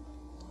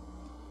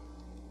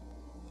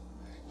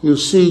 You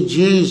see,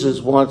 Jesus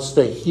wants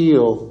to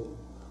heal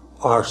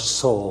our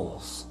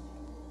souls.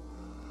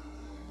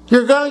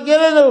 You're going to get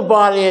a new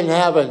body in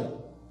heaven.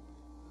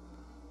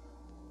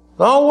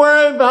 Don't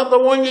worry about the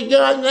one you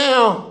got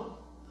now.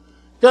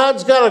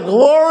 God's got a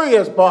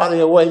glorious body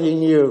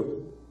awaiting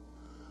you.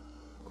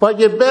 But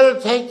you better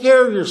take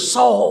care of your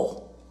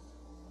soul.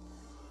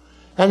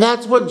 And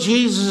that's what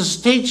Jesus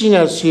is teaching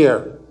us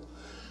here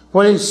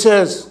when he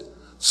says,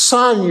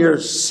 "Son, your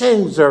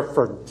sins are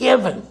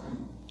forgiven."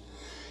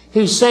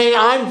 He's saying,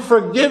 I'm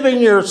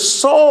forgiving your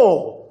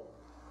soul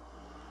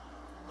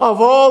of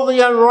all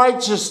the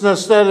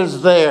unrighteousness that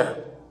is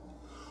there,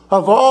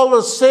 of all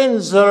the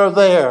sins that are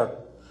there.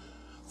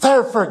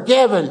 They're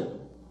forgiven.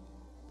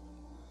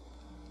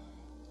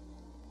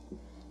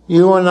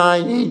 You and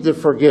I need the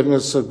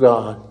forgiveness of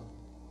God.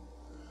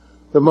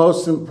 The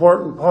most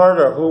important part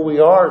of who we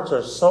are is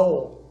our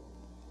soul.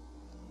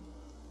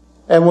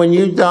 And when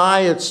you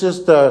die, it's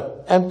just an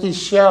empty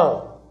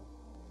shell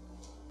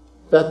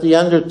that the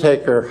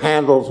undertaker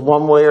handles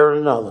one way or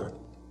another.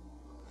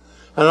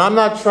 And I'm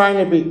not trying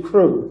to be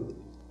crude.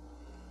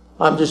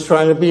 I'm just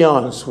trying to be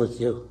honest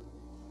with you.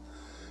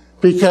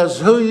 Because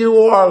who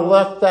you are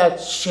left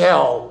that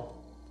shell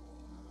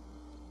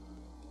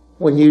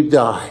when you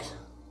died.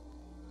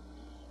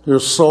 Your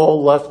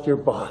soul left your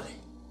body.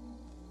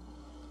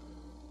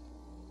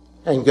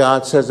 And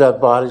God says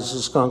that body's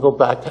just going to go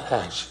back to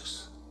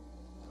ashes.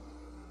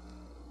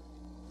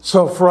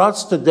 So for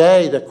us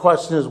today, the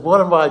question is, what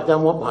have I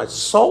done with my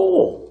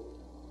soul?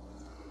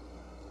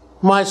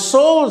 My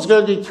soul is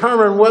going to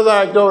determine whether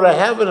I go to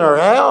heaven or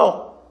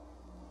hell.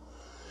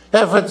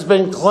 If it's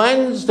been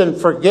cleansed and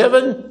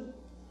forgiven,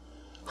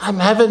 I'm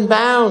heaven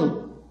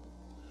bound.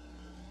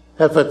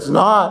 If it's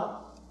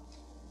not,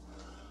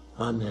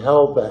 I'm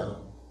hell bound.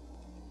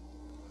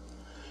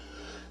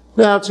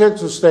 Now it's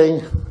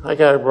interesting, I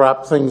got to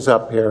wrap things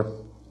up here,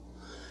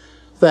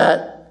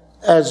 that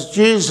as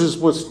Jesus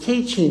was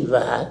teaching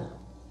that,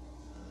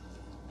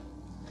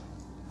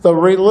 the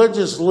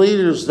religious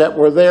leaders that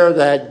were there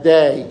that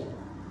day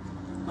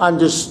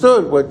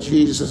understood what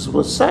Jesus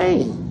was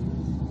saying.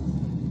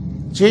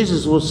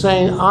 Jesus was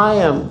saying, I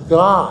am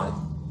God,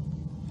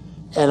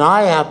 and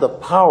I have the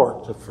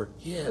power to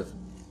forgive.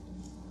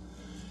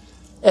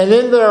 And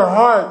in their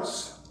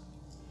hearts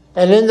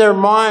and in their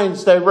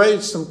minds, they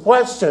raised some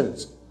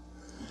questions.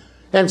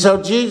 And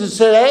so Jesus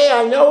said, hey,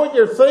 I know what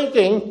you're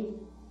thinking,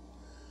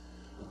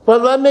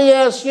 but let me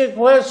ask you a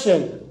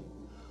question.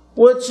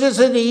 Which is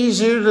it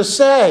easier to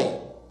say?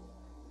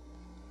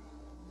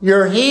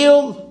 You're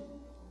healed?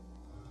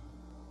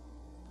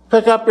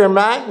 Pick up your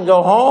mat and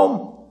go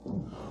home?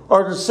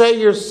 Or to say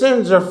your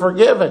sins are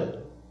forgiven?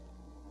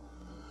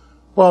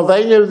 Well,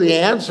 they knew the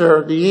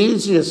answer. The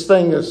easiest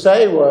thing to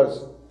say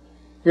was,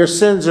 your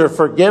sins are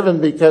forgiven,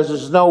 because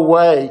there's no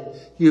way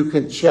you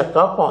can check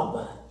up on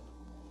that.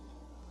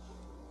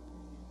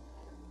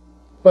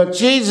 But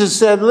Jesus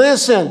said,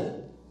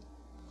 listen,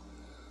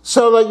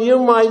 so that you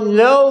might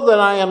know that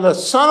I am the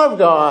Son of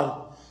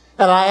God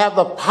and I have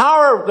the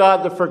power of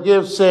God to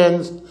forgive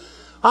sins,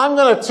 I'm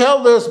going to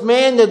tell this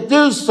man to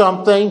do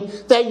something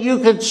that you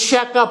can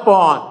check up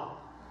on.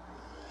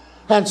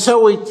 And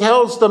so he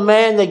tells the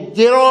man to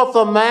get off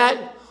the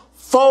mat,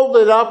 fold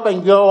it up,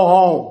 and go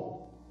home.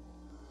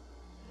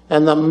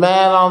 And the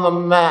man on the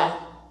mat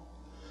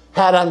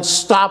had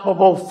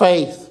unstoppable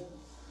faith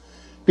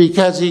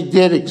because he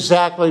did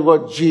exactly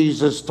what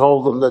Jesus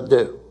told him to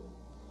do.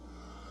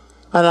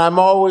 And I'm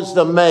always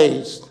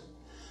amazed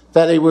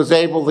that he was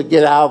able to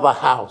get out of the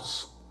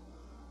house.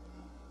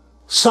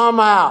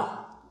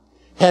 Somehow,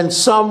 in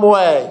some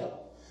way,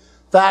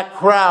 that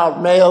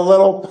crowd made a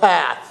little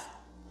path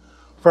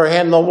for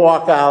him to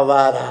walk out of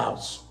that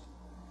house.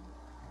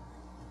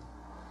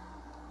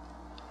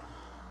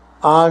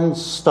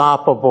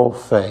 Unstoppable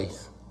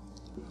faith.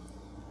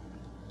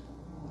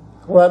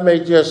 Let me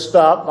just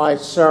stop my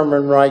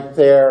sermon right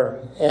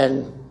there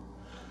and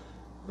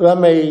let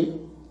me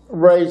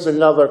raise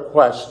another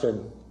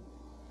question.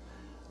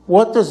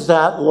 What does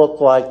that look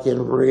like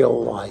in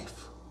real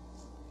life?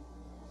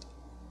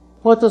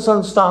 What does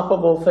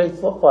unstoppable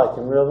faith look like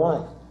in real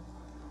life?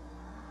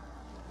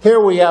 Here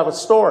we have a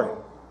story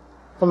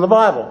from the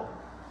Bible.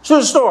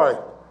 True story.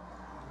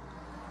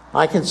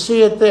 I can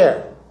see it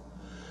there.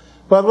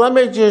 But let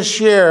me just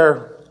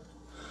share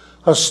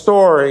a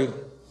story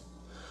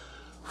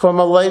from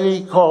a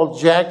lady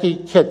called Jackie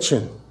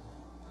Kitchen.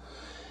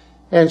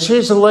 And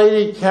she's a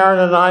lady Karen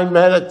and I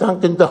met at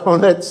Dunkin'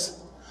 Donuts.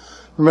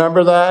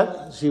 Remember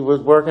that? She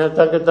was working at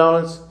Dunkin'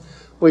 Donuts.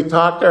 We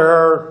talked to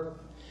her,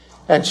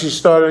 and she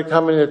started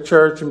coming to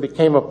church and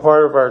became a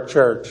part of our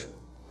church.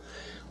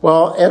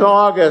 Well, in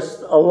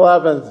August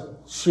 11th,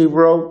 she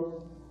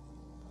wrote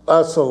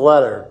us a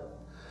letter.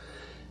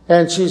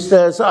 And she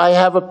says, I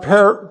have a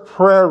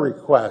prayer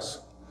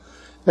request.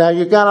 Now,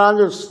 you got to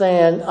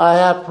understand, I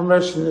have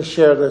permission to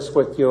share this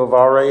with you. I've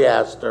already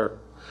asked her.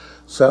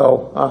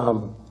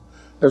 So,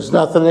 there's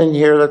nothing in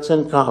here that's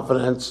in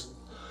confidence.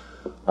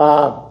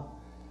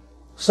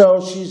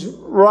 So she's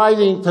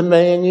writing to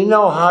me, and you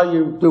know how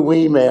you do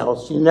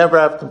emails. You never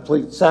have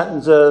complete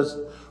sentences,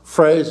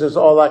 phrases,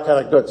 all that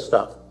kind of good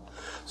stuff.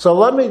 So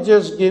let me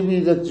just give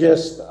you the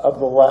gist of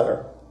the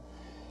letter.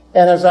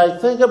 And as I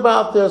think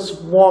about this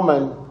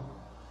woman,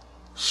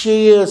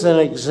 she is an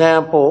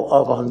example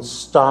of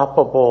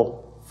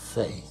unstoppable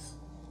faith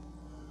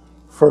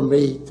for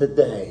me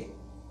today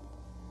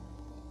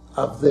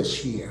of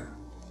this year.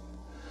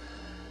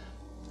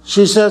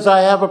 She says,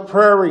 I have a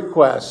prayer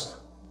request.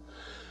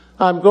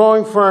 I'm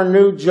going for a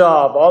new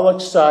job, all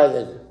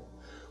excited,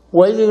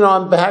 waiting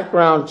on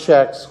background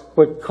checks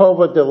with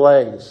COVID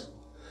delays.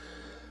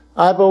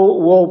 I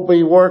will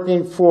be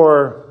working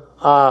for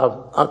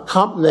a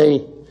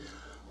company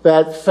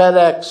that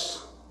FedEx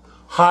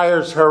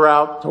hires her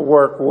out to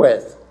work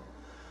with.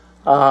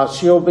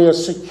 She'll be a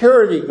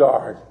security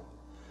guard.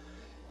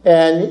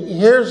 And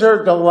here's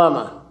her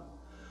dilemma.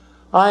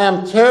 I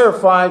am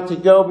terrified to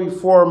go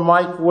before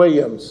Mike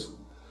Williams,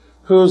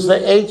 who's the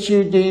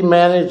HUD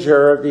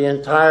manager of the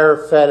entire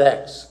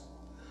FedEx.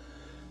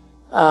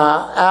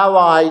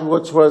 Allied,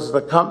 which was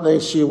the company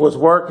she was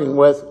working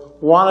with,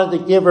 wanted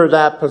to give her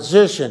that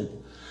position,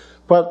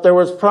 but there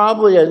was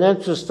probably an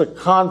interest of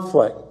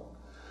conflict.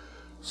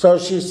 So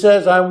she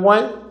says, I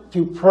went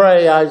to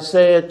pray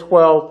Isaiah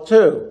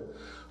 12:2.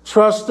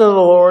 Trust in the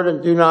Lord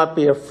and do not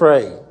be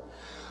afraid.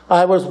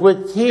 I was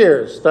with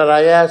tears that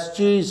I asked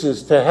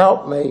Jesus to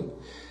help me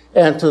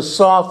and to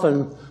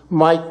soften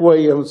Mike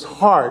Williams'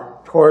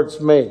 heart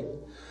towards me.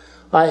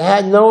 I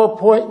had no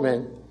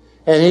appointment,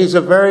 and he's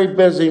a very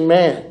busy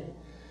man.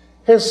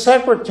 His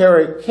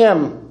secretary,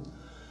 Kim,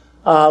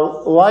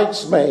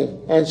 likes me,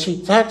 and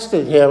she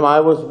texted him I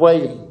was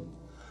waiting.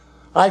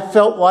 I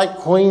felt like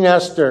Queen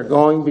Esther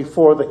going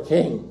before the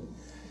king.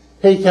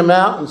 He came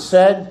out and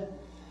said,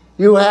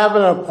 you have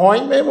an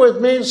appointment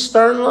with me,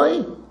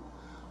 sternly?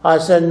 I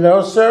said,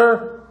 no,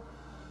 sir,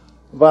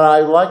 but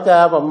I'd like to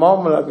have a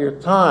moment of your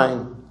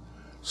time.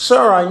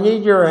 Sir, I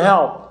need your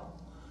help.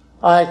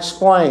 I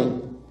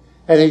explained,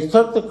 and he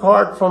took the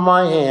card from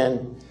my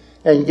hand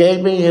and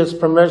gave me his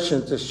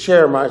permission to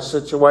share my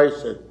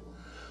situation.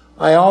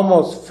 I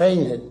almost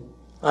fainted.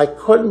 I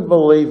couldn't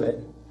believe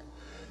it.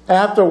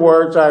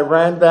 Afterwards, I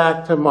ran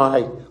back to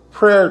my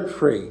prayer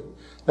tree.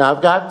 Now,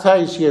 I've got to tell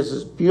you, she has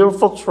this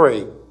beautiful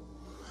tree.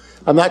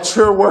 I'm not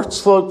sure where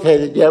it's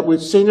located yet.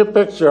 We've seen a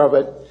picture of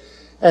it.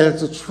 And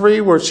it's a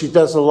tree where she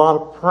does a lot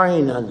of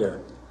praying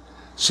under.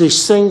 She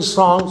sings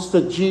songs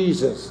to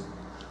Jesus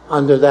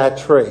under that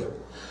tree.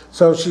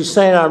 So she's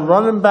saying, I'm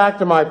running back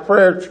to my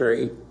prayer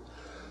tree.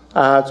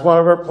 It's one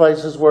of her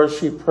places where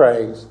she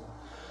prays.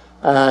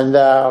 And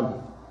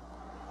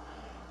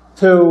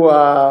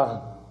to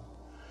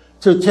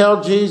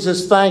tell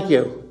Jesus thank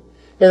you.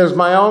 It is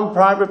my own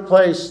private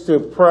place to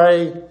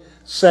pray,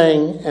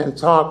 sing, and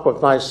talk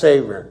with my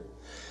Savior.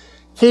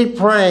 Keep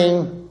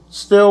praying.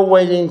 Still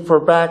waiting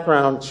for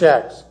background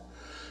checks.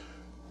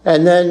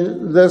 And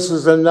then this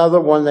is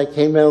another one that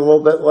came in a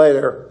little bit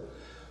later.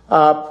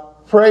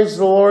 Praise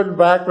the Lord,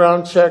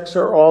 background checks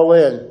are all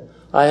in.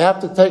 I have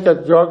to take a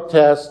drug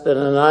test and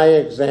an eye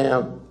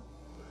exam.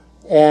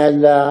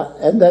 And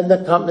then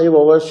the company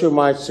will issue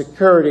my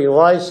security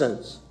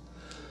license.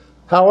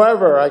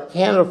 However, I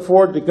can't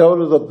afford to go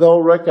to the Bill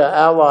Ricca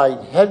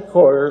Allied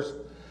headquarters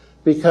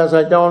because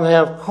I don't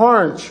have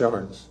car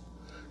insurance.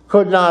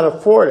 Could not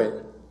afford it.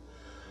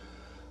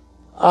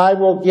 I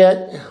will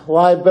get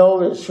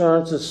liability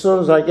insurance as soon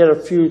as I get a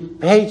few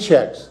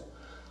paychecks.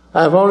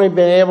 I've only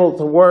been able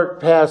to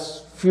work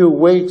past few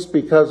weeks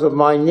because of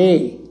my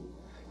knee.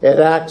 It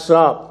acts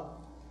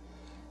up.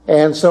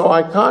 And so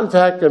I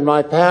contacted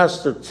my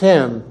pastor,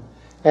 Tim,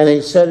 and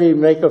he said he'd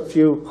make a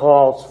few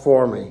calls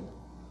for me.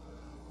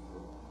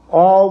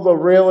 All the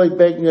really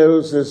big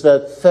news is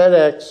that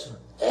FedEx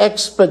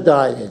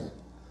expedited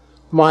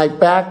my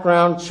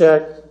background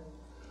check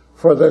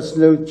for this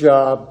new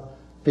job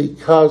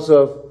because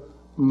of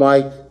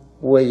Mike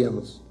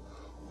Williams.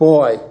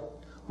 Boy,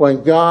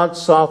 when God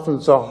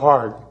softens a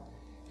heart,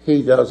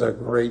 he does a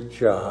great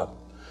job.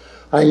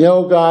 I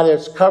know God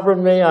has covered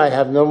me. I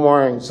have no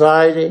more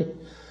anxiety.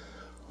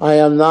 I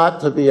am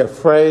not to be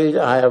afraid.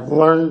 I have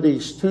learned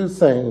these two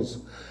things.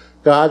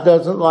 God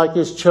doesn't like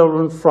his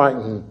children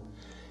frightened,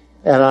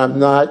 and I'm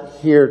not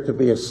here to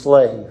be a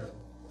slave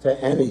to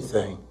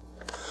anything.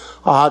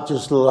 I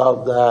just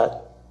love that.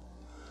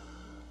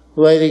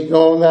 Lady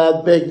going,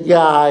 that big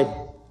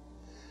guy,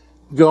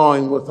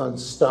 going with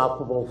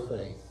unstoppable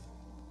faith,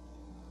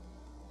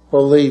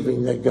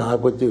 believing that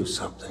God would do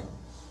something,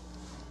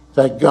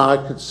 that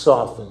God could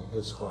soften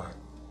his heart.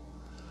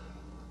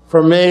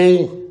 For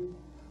me,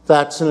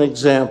 that's an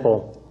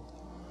example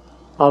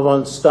of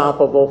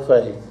unstoppable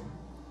faith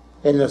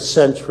in the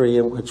century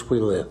in which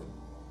we live.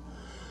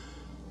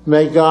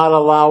 May God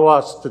allow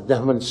us to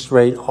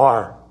demonstrate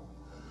our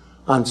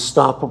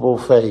unstoppable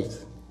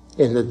faith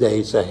in the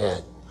days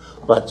ahead.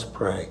 Let's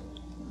pray.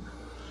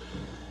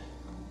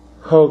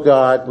 Oh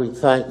God, we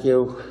thank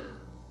you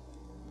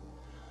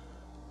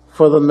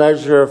for the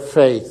measure of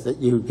faith that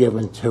you've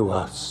given to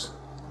us.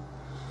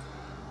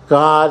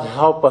 God,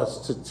 help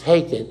us to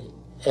take it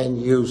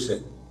and use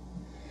it.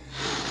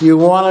 You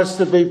want us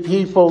to be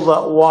people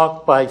that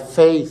walk by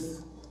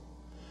faith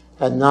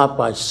and not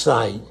by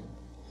sight.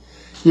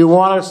 You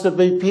want us to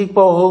be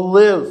people who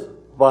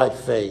live by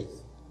faith.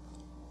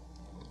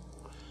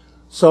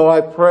 So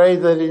I pray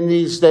that in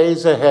these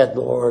days ahead,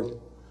 Lord,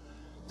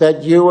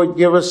 that you would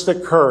give us the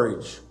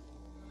courage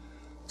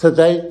to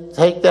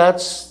take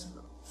that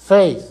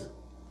faith,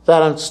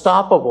 that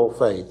unstoppable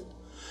faith,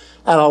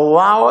 and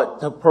allow it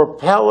to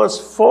propel us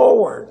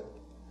forward,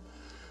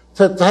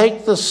 to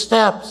take the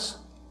steps,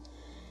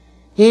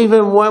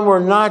 even when we're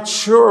not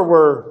sure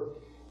we're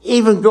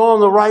even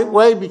going the right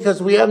way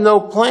because we have no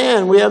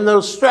plan, we have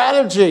no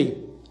strategy.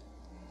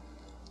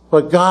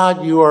 But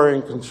God, you are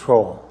in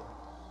control.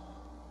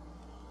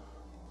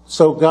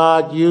 So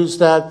God, use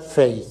that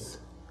faith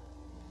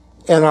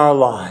in our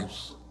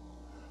lives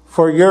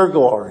for your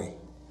glory,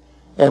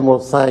 and we'll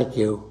thank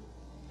you.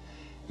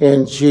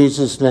 In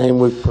Jesus' name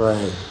we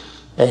pray.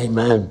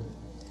 Amen.